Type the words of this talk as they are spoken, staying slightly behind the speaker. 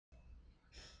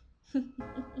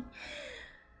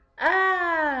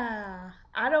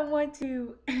I don't want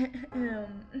to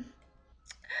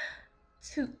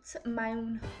toot my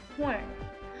own horn,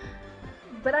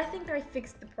 but I think I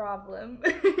fixed the problem.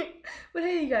 But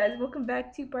hey, you guys, welcome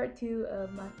back to part 2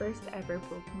 of my first ever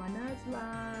Pokemon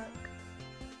Nuzlocke.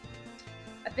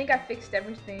 I think I fixed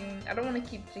everything. I don't want to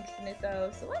keep jinxing it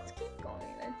though, so let's keep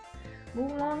going. Let's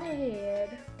move along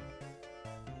ahead.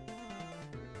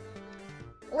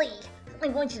 Lee, I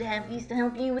want you to have these to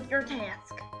help you with your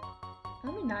task.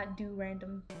 Let me not do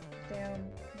random damn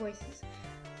voices.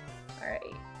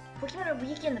 Alright. Pokemon are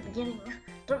weak in the beginning.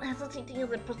 Don't hesitate to use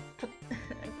a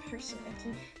person if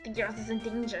you think yours is in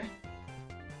danger.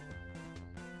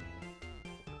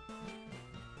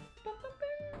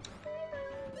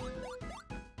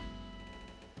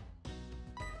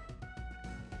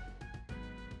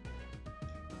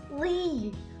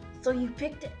 Lee! So you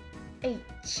picked a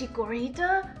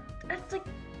Chikorita? That's like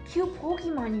cute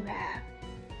Pokemon you have.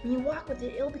 When you walk with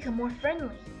it, it'll become more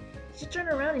friendly. You should turn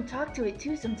around and talk to it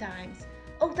too sometimes.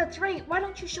 Oh, that's right. Why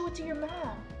don't you show it to your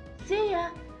mom? See ya!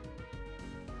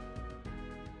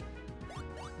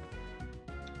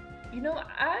 You know,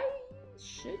 I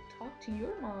should talk to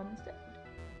your mom instead.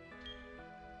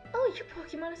 Oh, your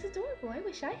Pokemon is adorable. I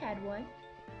wish I had one.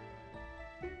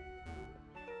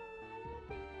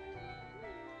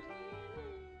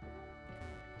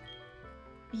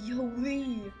 Yo,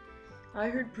 Lee! I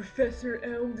heard Professor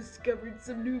Elm discovered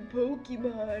some new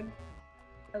Pokemon.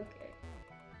 Okay.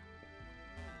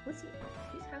 Whose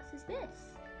house is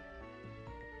this?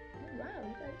 Oh wow,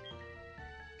 you guys.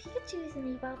 Pikachu is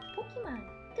an evolved Pokemon.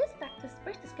 This fact was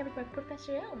first discovered by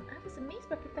Professor Elm. I was amazed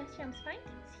by Professor Elm's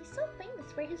findings. He's so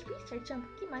famous for his research on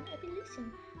Pokemon evolution.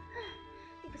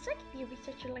 I wish I could be a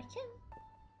researcher like him.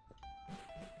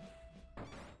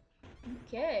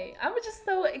 Okay, I'm just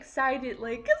so excited,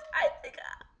 like, cause I think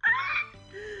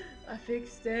I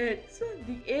fixed it.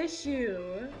 The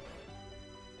issue.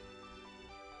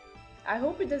 I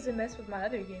hope it doesn't mess with my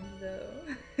other games though.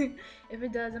 If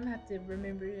it does, I'm gonna have to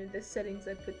remember the settings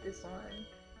I put this on.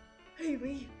 Hey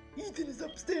Lee, Ethan is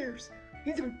upstairs.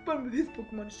 He's having fun with his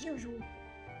Pokemon as usual.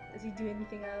 Does he do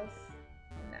anything else?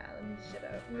 Nah, let me shut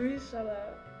up. Let me shut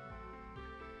up.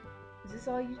 Is this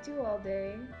all you do all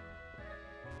day?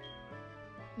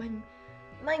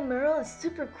 My Merle is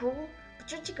super cool,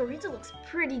 but your Chikorita looks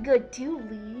pretty good too,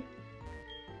 Lee.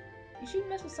 You should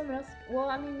mess with someone else. Well,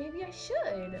 I mean, maybe I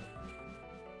should.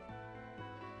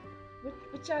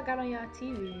 What y'all got on y'all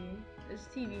TV? There's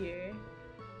TV here.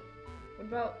 What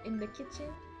about in the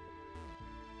kitchen?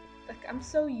 Like, I'm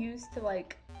so used to,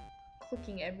 like,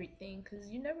 clicking everything, because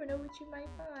you never know what you might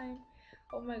find.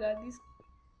 Oh my god,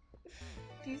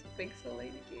 these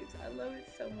pixelated games, I love it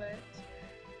so much.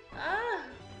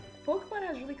 Pokemon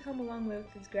has really come a long way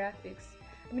with its graphics.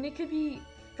 I mean, it could be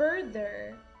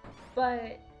further,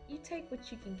 but you take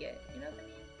what you can get, you know what I mean?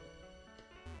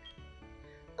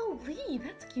 Oh, Lee,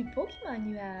 that's a cute Pokemon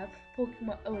you have.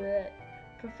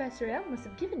 Professor Elm must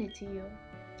have given it to you.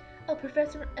 Oh,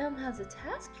 Professor Elm has a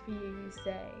task for you, you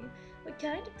say? What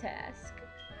kind of task?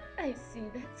 I see,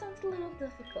 that sounds a little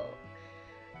difficult.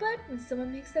 But when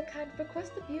someone makes that kind of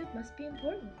request of you, it must be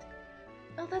important.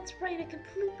 Oh, that's right, I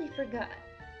completely forgot.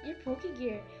 Your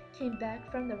Pokegear came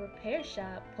back from the repair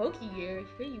shop. Pokegear,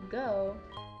 here you go.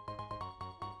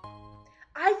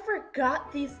 I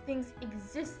forgot these things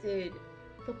existed.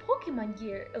 The Pokemon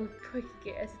gear, or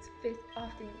Pokegear as it's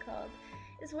often called,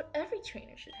 is what every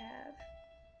trainer should have.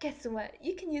 Guess what?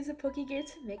 You can use a Pokegear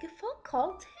to make a phone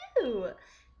call too.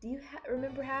 Do you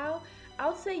remember how?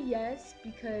 I'll say yes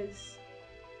because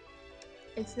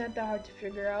it's not that hard to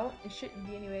figure out. It shouldn't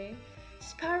be anyway.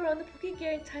 Just power on the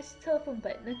Pokegear and touch the telephone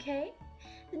button, okay?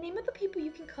 The name of the people you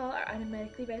can call are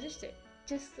automatically registered.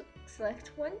 Just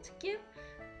select one to give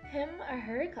him or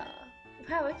her a call.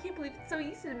 Wow, I can't believe it's so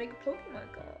easy to make a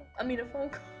Pokemon call. I mean a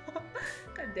phone call.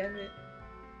 God damn it.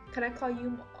 Can I call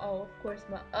you? Oh, of course,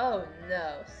 oh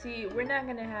no. See, we're not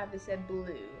gonna have this at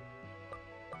blue.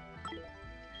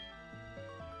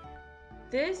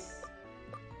 This?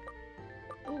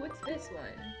 Ooh, what's this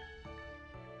one?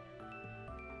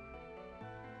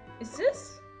 Is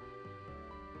this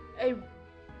a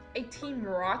Team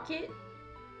Rocket?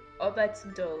 Oh, that's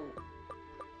dope.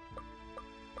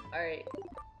 Alright.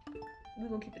 We're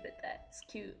gonna keep it at that. It's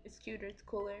cute. It's cuter. It's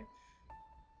cooler.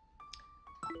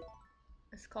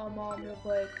 Let's call Mom real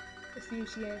quick. Let's see if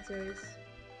she answers.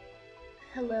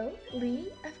 Hello,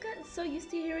 Lee? I've gotten so used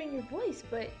to hearing your voice,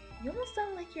 but you almost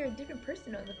sound like you're a different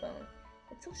person on the phone.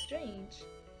 It's so strange.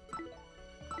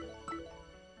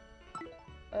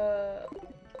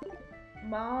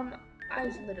 Mom, I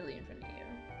was literally in front of you.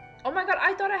 Oh my god,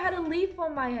 I thought I had a leaf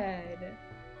on my head.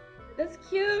 That's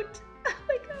cute. Oh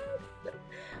my god.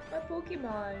 My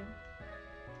Pokemon.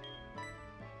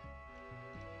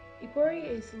 Ikori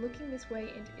is looking this way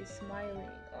and is smiling.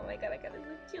 Oh my god, I got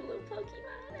a cute little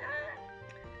Pokemon. Ah.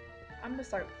 I'm gonna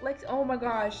start flexing. Oh my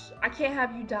gosh, I can't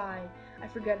have you die. I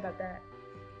forgot about that.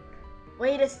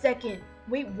 Wait a second.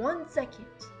 Wait 1 second.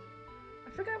 I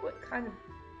forgot what kind of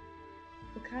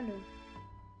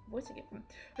voice I get from.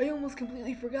 I almost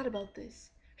completely forgot about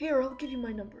this. Here, I'll give you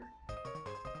my number.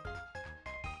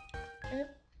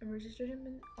 Yep, I registered him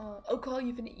and I'll call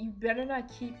you if you better not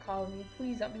keep calling me.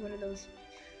 Please don't be one of those.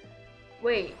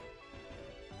 Wait.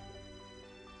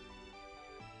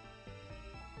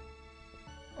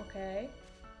 Okay.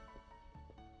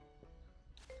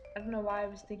 I don't know why I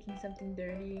was thinking something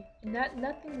dirty.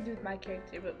 Nothing to do with my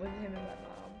character, but with him and my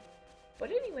mom.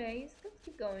 But anyways, let's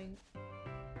keep going.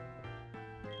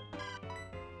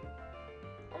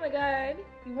 Oh my god.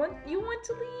 You want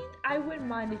to lead? I wouldn't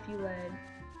mind if you led.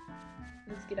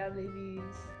 Let's get out of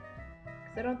these.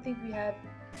 Cause I don't think we have.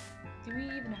 Do we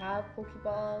even have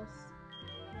Pokeballs?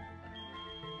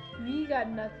 We got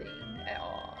nothing at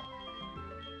all.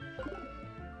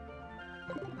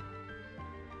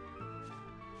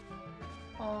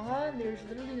 There's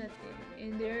literally nothing.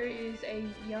 And there is a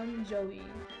young Joey.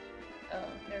 Oh,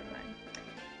 never mind.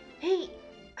 Hey,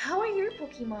 how are your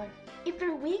Pokemon? If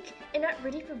they're weak and not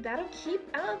ready for battle, keep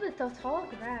out of the tall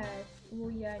grass.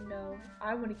 Well, yeah, no.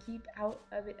 I want to keep out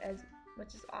of it as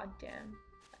much as I can.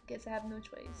 I guess I have no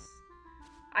choice.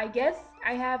 I guess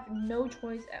I have no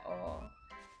choice at all.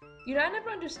 You know, I never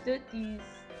understood these.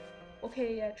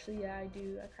 Okay, actually, yeah, I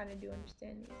do. I kind of do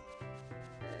understand these.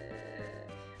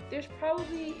 There's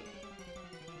probably...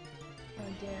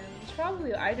 Oh, damn. There's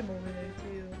probably an item over there,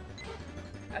 too.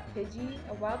 A Pidgey?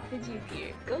 A wild Pidgey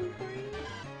appeared. Go for it.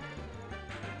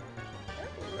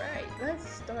 Alright, let's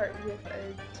start with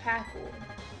a tackle.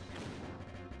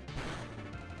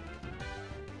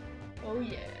 Oh,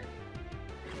 yeah.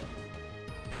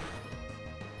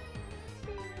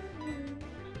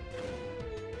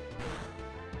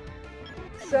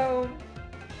 So,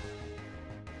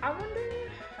 I wonder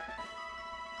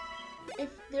if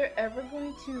they're ever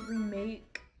going to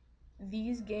remake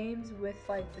these games with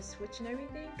like the Switch and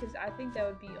everything, because I think that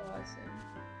would be awesome.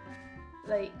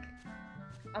 Like,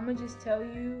 I'm gonna just tell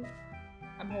you,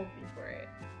 I'm hoping for it.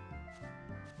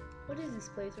 What is this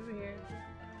place over here?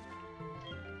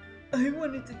 I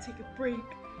wanted to take a break,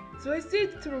 so I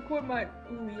saved to record my.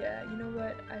 Oh yeah, you know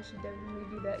what? I should definitely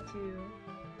do that too.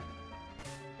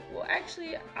 Well,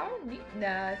 actually, I don't need.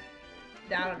 Nah,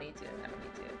 I don't need to. I don't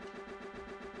need to.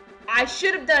 I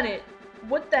should have done it.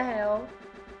 What the hell?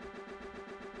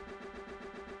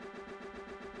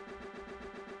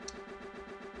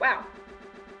 Wow.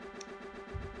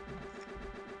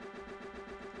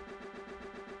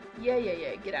 Yeah.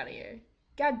 Get out of here.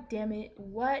 God damn it.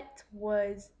 What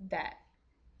was that?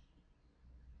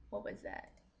 What was that?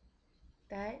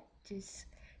 That just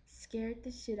scared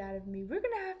the shit out of me. We're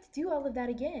gonna have to do all of that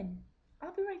again.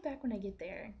 I'll be right back when I get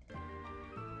there.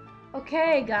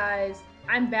 Okay, guys.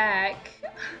 I'm back.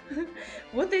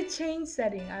 With the change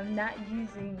setting, I'm not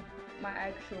using my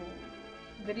actual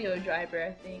video driver,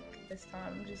 I think, this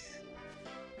time. I'm just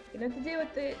gonna have to deal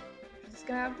with it. I'm just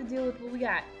gonna have to deal with what we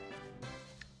got.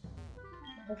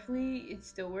 Hopefully it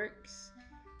still works.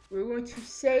 We're going to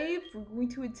save. We're going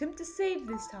to attempt to save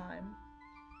this time.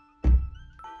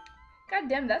 God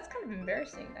damn, that's kind of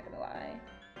embarrassing, not gonna lie.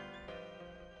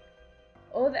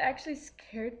 Oh, that actually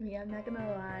scared me, I'm not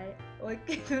gonna lie. Like,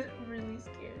 it really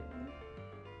scared me.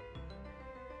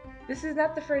 This is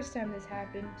not the first time this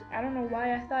happened. I don't know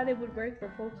why I thought it would work for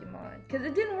Pokemon. Because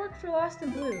it didn't work for Lost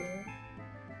and Blue.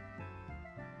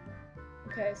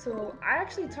 Okay, so I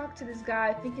actually talked to this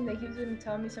guy thinking that he was going to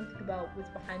tell me something about what's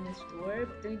behind this door.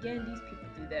 But then again, these people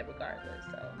do that regardless,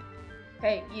 so.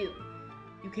 Hey, you.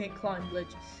 You can't climb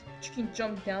ledges, but you can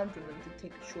jump down from them to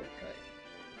take a shortcut.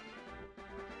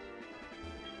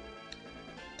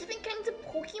 Different kinds of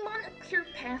Pokemon appear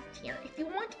past here. If you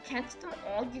want to catch them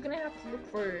all, you're gonna have to look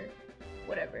for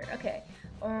whatever. Okay.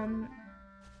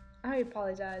 I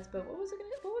apologize, but what was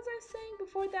I saying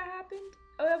before that happened?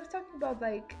 Oh, I was talking about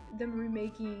like them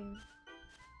remaking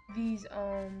these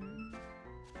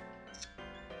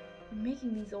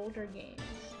making these older games.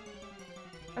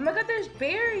 Oh my god, there's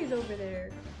berries over there.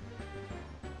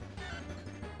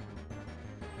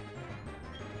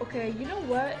 Okay, you know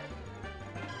what?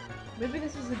 Maybe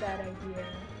this was a bad idea.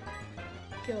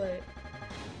 Kill it.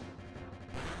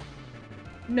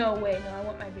 No, wait, no, I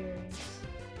want my berries.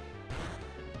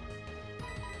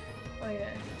 Oh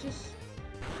yeah, just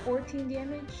 14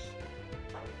 damage.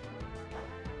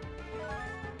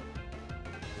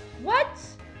 What?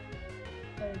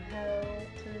 Oh hell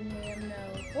to the name,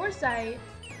 no. Foresight.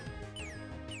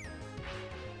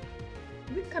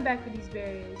 We can come back for these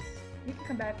berries. We can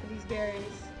come back for these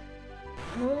berries.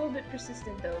 I'm a little bit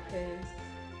persistent though, cause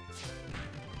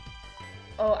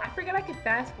oh, I forgot I could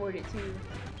fast forward it too.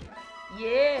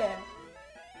 Yeah.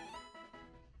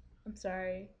 I'm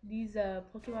sorry. These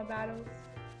Pokemon battles.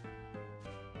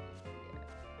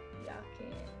 Yeah, y'all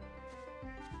can't.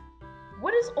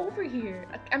 What is over here?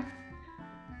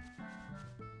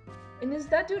 And is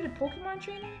that dude a Pokemon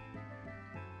trainer?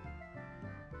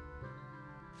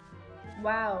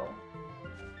 Wow.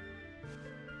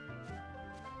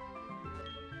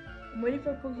 I'm waiting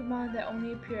for Pokemon that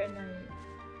only appear at night.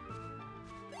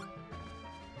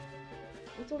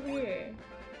 What's over here?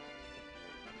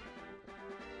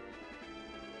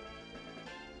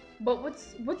 But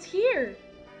what's here?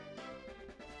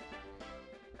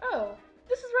 Oh,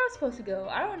 this is where I was supposed to go.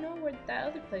 I don't know where that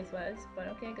other place was, but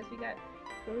okay, I guess we got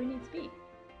where we need to be.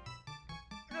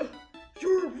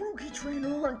 You're a rookie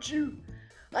trainer, aren't you?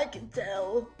 I can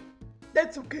tell.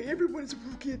 That's okay, everyone's a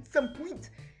rookie at some point.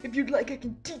 If you'd like, I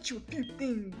can teach you a few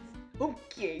things.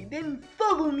 Okay, then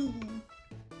follow me.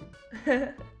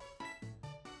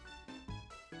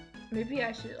 Maybe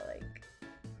I should like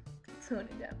tone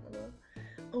it down a little.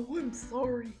 Oh, I'm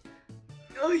sorry.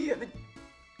 I haven't.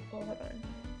 Oh, hold on.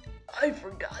 I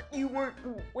forgot you weren't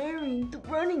wearing the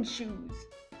running shoes.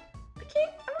 I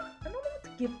don't know what to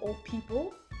give old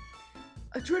people.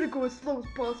 I try to go as slow as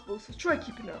possible, so try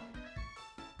keeping up.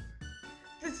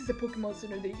 This is a Pokemon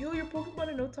Center. They heal your Pokemon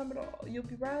in no time at all. You'll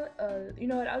be you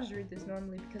know what? I'll just read this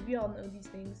normally because we all know these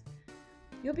things.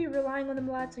 You'll be relying on them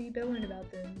a lot, so you better learn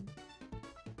about them.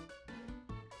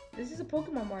 This is a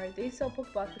Pokemon Mart. They sell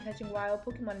Pokeballs for catching wild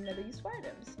Pokemon and other useful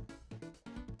items.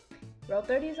 Route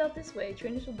 30 is out this way.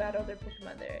 Trainers will battle their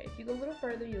Pokemon there. If you go a little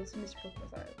further, you'll see Mr.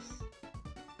 Pokemon's arms.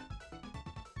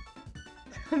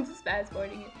 I'm just fast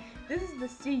forwarding it. This is the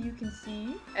sea you can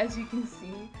see. As you can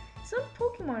see, some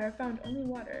Pokemon are found only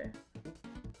water.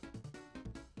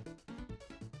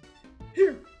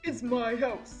 Here is my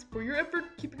house. For your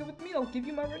effort keeping up with me, I'll give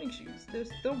you my running shoes. They're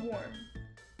still warm.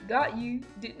 Got you,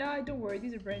 didn't I? Don't worry,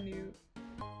 these are brand new.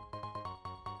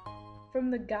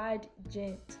 From the guide,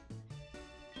 Gent.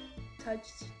 Touch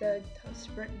the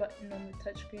sprint button on the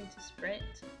touchscreen to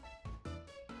sprint.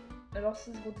 It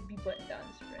also says hold the B button down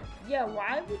to sprint. Yeah,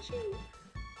 why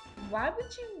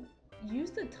would you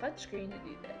use the touchscreen to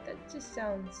do that? That just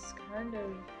sounds kind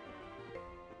of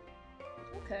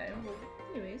okay. Well,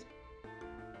 anyways.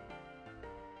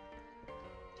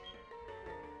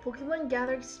 Pokemon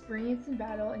gather experience in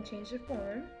battle and change their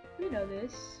form. We know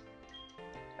this.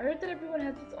 I heard that everyone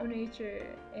has its own nature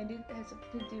and it has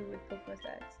something to do with Pokemon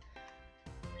stats.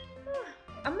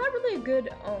 I'm not really a good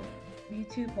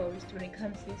YouTube host when it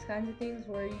comes to these kinds of things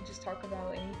where you just talk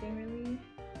about anything really.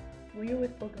 When you're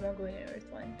with Pokemon Go Anywhere is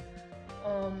fun.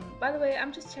 By the way,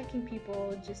 I'm just checking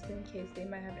people just in case they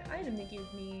might have an item to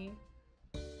give me.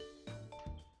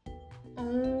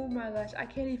 Oh my gosh, I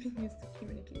can't even use the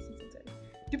communication center.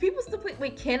 Do people still play?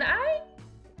 Wait, can I?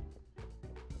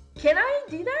 Can I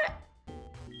do that?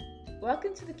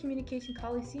 Welcome to the Communication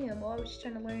Coliseum. Well, I was just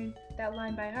trying to learn that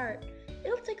line by heart.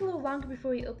 It'll take a little longer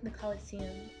before we open the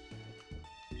Coliseum.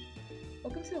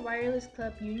 Welcome to the Wireless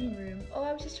Club Union Room. Oh,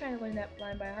 I was just trying to learn that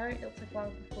line by heart. It'll take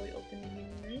longer before we open the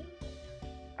Union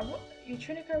Room. Your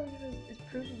trainer card is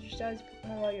proof of your status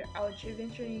Pokemon while you're out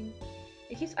adventuring.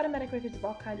 It keeps automatic records of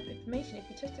all kinds of information. If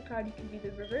you touch the card, you can view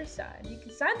the reverse side. You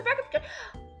can sign the back of the card.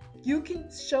 You can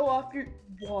show off your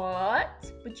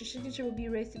what? But your signature will be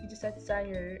erased if you decide to sign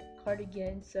your card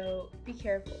again. So be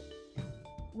careful.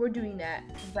 We're doing that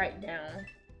right now.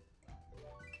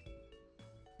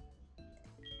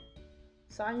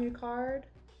 Sign your card.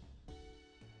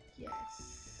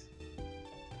 Yes.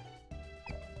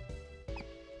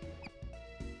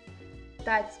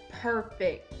 That's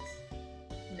perfect.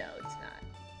 No, it's not.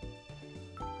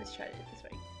 Let's try to do it this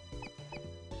way.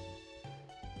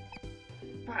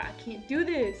 But I can't do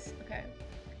this. Okay.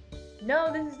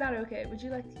 No, this is not okay. Would you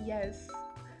like to? Yes.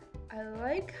 I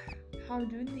like how I'm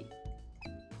doing the.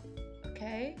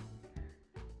 Okay.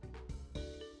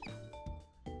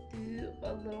 Do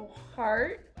a little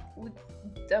heart with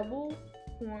double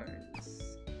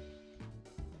horns.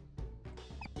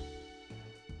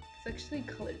 Let's actually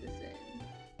color this in.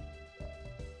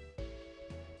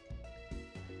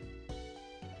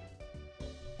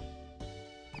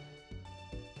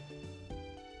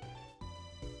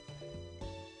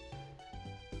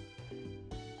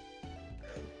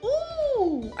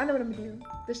 Ooh! I know what I'm gonna do.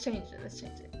 Let's change it. Let's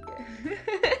change it. Yeah.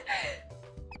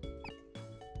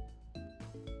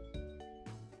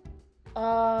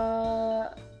 Uh,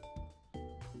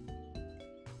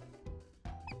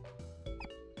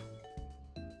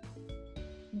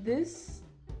 this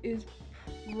is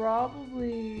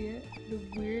probably the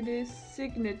weirdest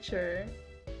signature.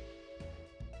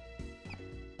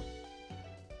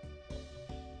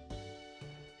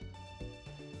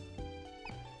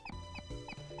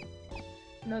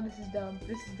 No, this is dumb.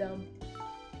 This is dumb.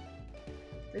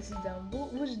 This is dumb.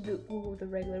 We'll just we'll go with the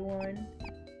regular one.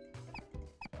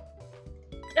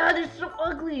 Ah, they're so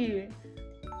ugly.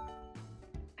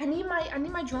 I need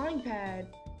my drawing pad.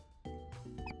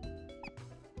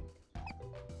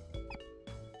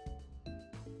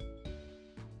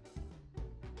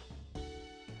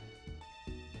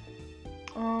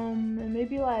 And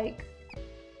maybe like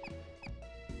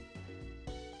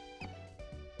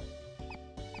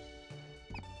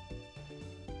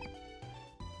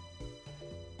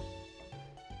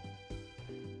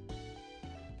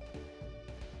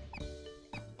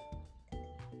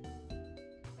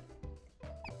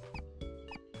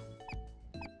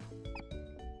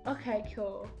okay,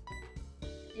 cool.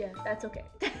 Yeah, that's okay.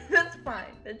 That's fine.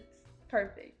 That's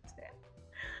perfect.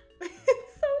 It's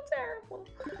so terrible.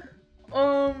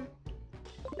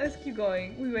 Let's keep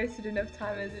going. We wasted enough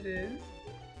time as it is.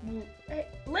 Hey,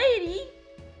 lady!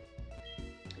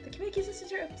 The communication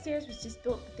center upstairs was just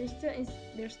built, but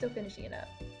they're still finishing it up.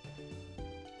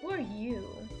 Who are you?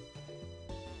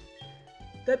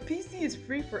 That PC is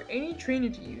free for any trainer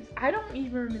to use. I don't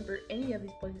even remember any of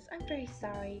these places. I'm very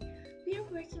sorry. We are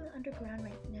working underground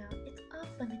right now. It's off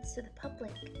limits to the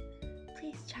public.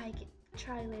 Please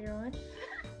try later on.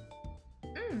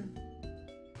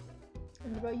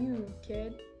 And what about you,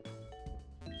 kid?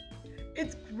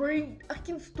 It's great. I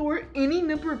can store any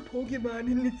number of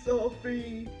Pokemon and it's all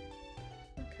free.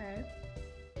 Okay.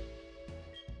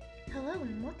 Hello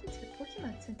and welcome to the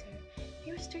Pokemon Center.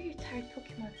 You restore your tired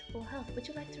Pokemon to full health. Would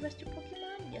you like to rest your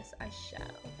Pokemon? Yes, I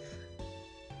shall.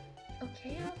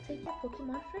 Okay, I'll take your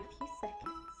Pokemon for a few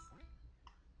seconds.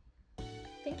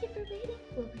 Thank you for waiting.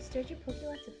 We'll restore your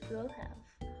Pokemon to full health.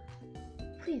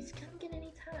 Please, come get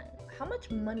any time. How much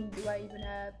money do I even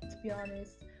have, to be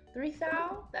honest?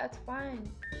 3,000? That's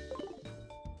fine.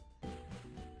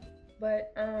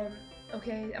 But,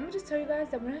 okay, I'm gonna just tell you guys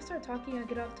that when I start talking, I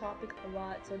get off topic a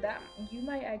lot. So that, you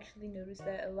might actually notice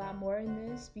that a lot more in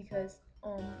this because,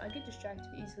 I get distracted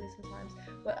easily sometimes.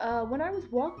 But, when I was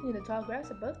walking in the tall grass,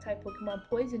 a bug-type Pokemon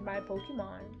poisoned my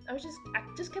Pokemon. I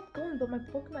just kept going, but my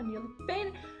Pokemon nearly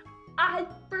fainted. I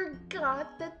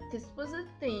forgot that this was a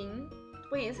thing.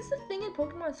 Wait, is this a thing in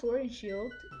Pokemon Sword and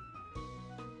Shield?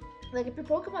 Like, if your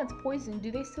Pokemon's poisoned, do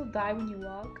they still die when you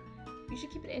walk? You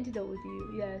should keep an antidote with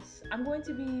you. Yes, I'm going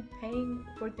to be paying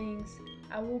for things.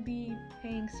 I will be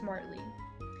paying smartly.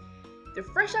 They're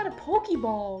fresh out of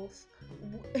Pokeballs.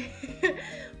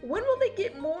 When will they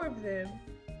get more of them?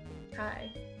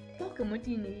 Hi. Welcome, what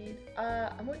do you need?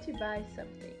 I want to buy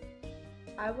something.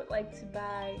 I would like to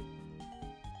buy,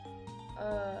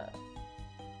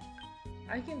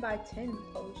 I can buy 10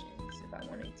 potions if I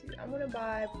wanted to. I want to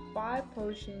buy 5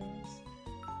 potions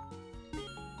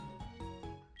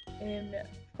and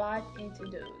 5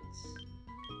 antidotes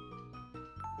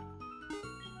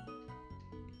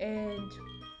and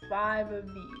 5 of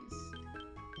these.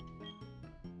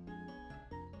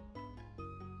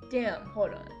 Damn,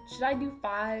 hold on. Should I do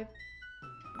 5?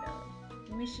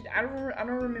 No. We should. I don't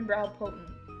remember how potent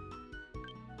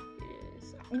it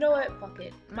is. You know what? Fuck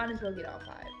it. Might as well get all 5.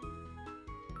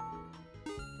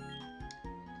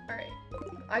 Alright.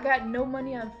 I got no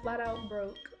money. I'm flat out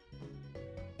broke.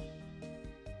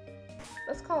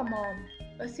 Let's call Mom.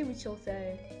 Let's see what she'll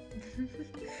say.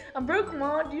 I'm broke,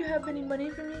 Mom. Do you have any money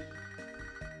for me?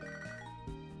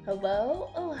 Hello?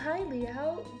 Oh, hi, Leah.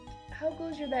 How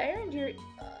goes your errand?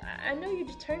 I know you're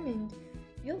determined.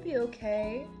 You'll be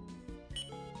okay.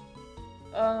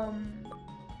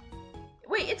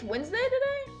 Wait, it's Wednesday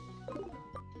today?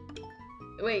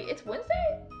 Wait, it's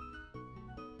Wednesday?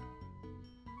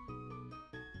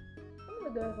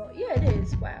 I'm gonna go. Yeah, it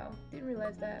is. Wow, didn't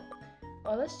realize that.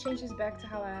 Oh, let's change this back to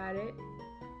how I had it.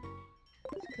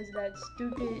 Because of that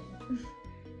stupid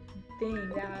thing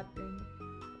that happened.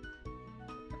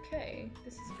 Okay,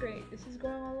 this is great. This is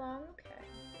going along okay.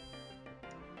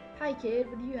 Hi kid,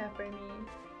 what do you have for me?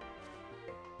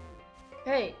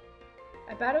 Hey,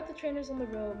 I battled the trainers on the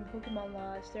road in Pokemon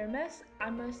Lodge. They're a mess.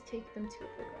 I must take them to a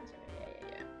Pokemon Center.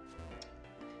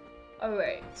 Yeah.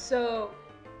 Alright, so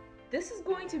this is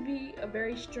going to be a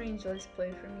very strange Let's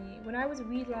Play for me. When I was a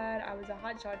wee lad, I was a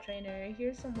hotshot trainer.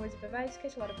 Here's some words of advice.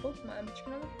 Catch a lot of Pokemon, but you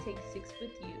can only take 6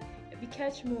 with you. If you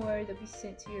catch more, they'll be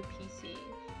sent to your PC.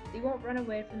 They won't run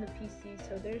away from the PC,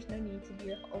 so there's no need to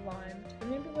be alarmed.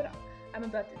 Remember what I'm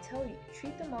about to tell you.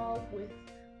 Treat them all with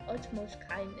utmost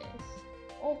kindness.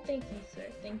 Oh, thank you, sir.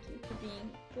 Thank you for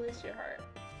being, bless your heart.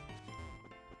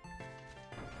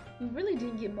 We really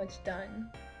didn't get much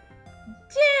done.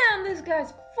 Damn, this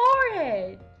guy's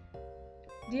forehead!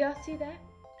 Do y'all see that?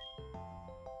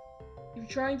 If you're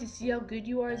trying to see how good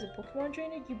you are as a Pokemon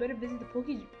trainer, you better visit the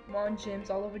Pokemon gyms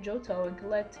all over Johto and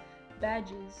collect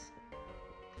badges.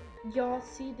 Y'all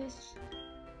see this?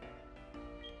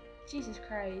 Jesus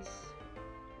Christ.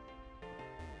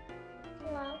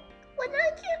 Well, when I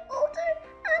get older,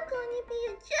 I'm going to be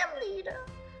a gym leader.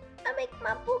 I make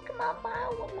my Pokemon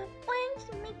battle with my friends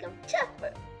and make them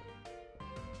tougher.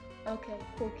 Okay,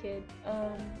 cool kid.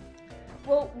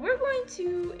 Well, we're going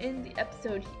to end the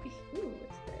episode. Ooh,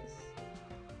 what's this?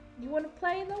 You want to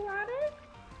play in the water?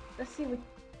 Let's see what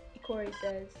Ikori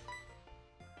says.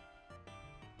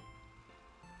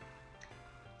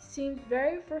 Seems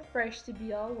very refreshed to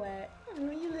be all wet.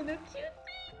 Oh, you little cute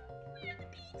thing. We're at the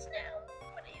beach now.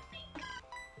 What do you think?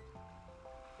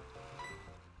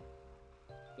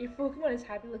 Your Pokemon is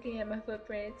happy looking at my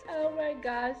footprints. Oh my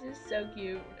gosh, it's so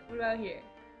cute. What about here?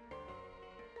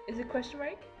 Is it question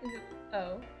mark? Is it?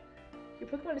 Oh. Your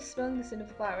Pokemon is smelling the scent of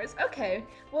the flowers. Okay,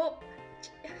 well,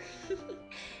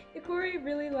 Ikori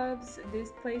really loves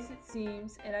this place, it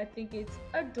seems, and I think it's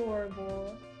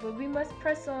adorable. But we must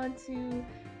press on to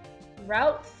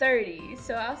Route 30.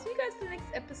 So I'll see you guys in the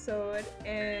next episode,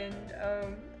 and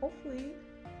hopefully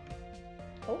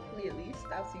at least,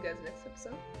 I'll see you guys in the next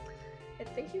episode. And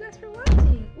thank you guys for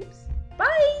watching. Oops.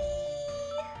 Bye!